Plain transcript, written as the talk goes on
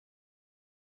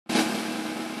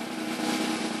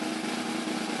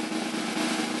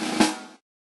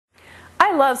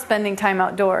love spending time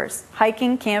outdoors,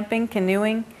 hiking, camping,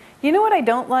 canoeing. You know what I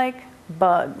don't like?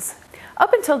 Bugs.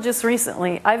 Up until just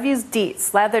recently, I've used DEET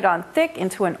slathered on thick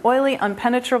into an oily,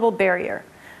 unpenetrable barrier.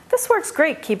 This works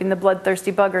great keeping the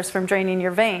bloodthirsty buggers from draining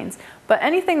your veins, but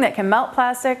anything that can melt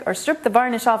plastic or strip the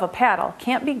varnish off a paddle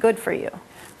can't be good for you.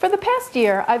 For the past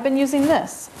year, I've been using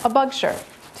this, a bug shirt.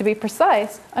 To be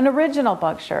precise, an original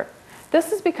bug shirt. This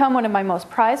has become one of my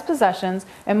most prized possessions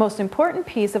and most important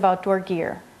piece of outdoor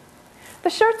gear. The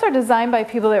shirts are designed by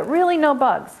people that really know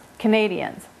bugs,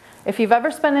 Canadians. If you've ever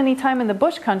spent any time in the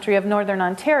bush country of northern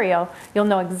Ontario, you'll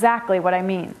know exactly what I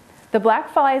mean. The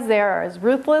black flies there are as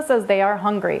ruthless as they are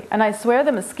hungry, and I swear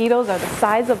the mosquitoes are the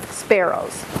size of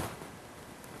sparrows.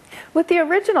 With the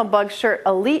original bug shirt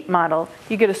Elite model,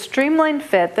 you get a streamlined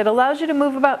fit that allows you to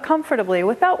move about comfortably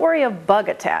without worry of bug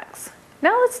attacks.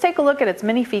 Now let's take a look at its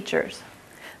many features.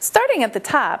 Starting at the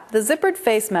top, the zippered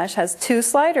face mesh has 2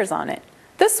 sliders on it.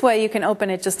 This way you can open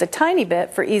it just a tiny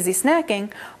bit for easy snacking,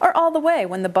 or all the way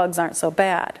when the bugs aren't so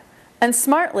bad. And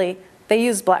smartly, they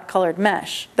use black colored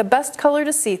mesh, the best color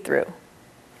to see through.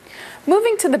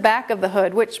 Moving to the back of the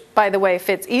hood, which by the way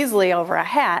fits easily over a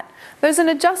hat, there's an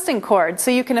adjusting cord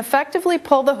so you can effectively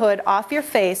pull the hood off your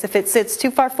face if it sits too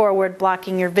far forward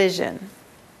blocking your vision.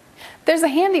 There's a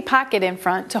handy pocket in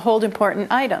front to hold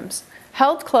important items,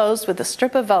 held closed with a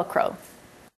strip of Velcro.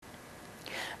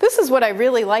 This is what I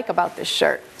really like about this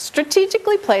shirt.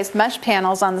 Strategically placed mesh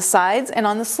panels on the sides and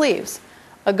on the sleeves.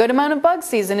 A good amount of bug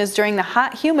season is during the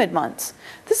hot, humid months.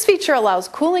 This feature allows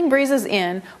cooling breezes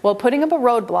in while putting up a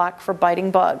roadblock for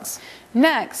biting bugs.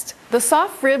 Next, the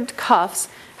soft-ribbed cuffs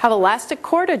have elastic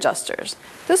cord adjusters.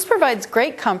 This provides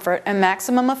great comfort and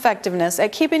maximum effectiveness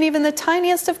at keeping even the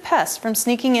tiniest of pests from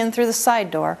sneaking in through the side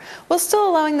door while still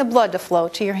allowing the blood to flow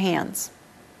to your hands.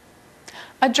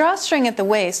 A drawstring at the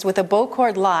waist with a bow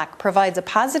cord lock provides a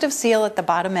positive seal at the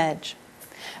bottom edge.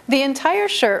 The entire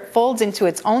shirt folds into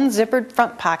its own zippered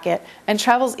front pocket and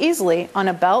travels easily on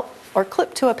a belt or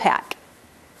clipped to a pack.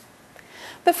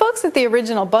 The folks at the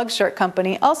original Bug Shirt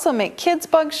Company also make kids'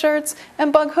 bug shirts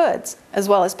and bug hoods, as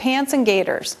well as pants and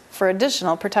gaiters for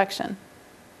additional protection.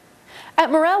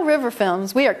 At Morel River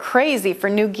Films, we are crazy for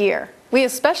new gear. We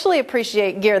especially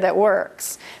appreciate gear that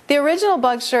works. The original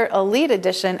Bug Shirt Elite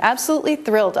Edition absolutely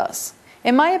thrilled us.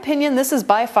 In my opinion, this is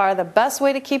by far the best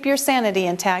way to keep your sanity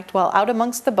intact while out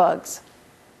amongst the bugs.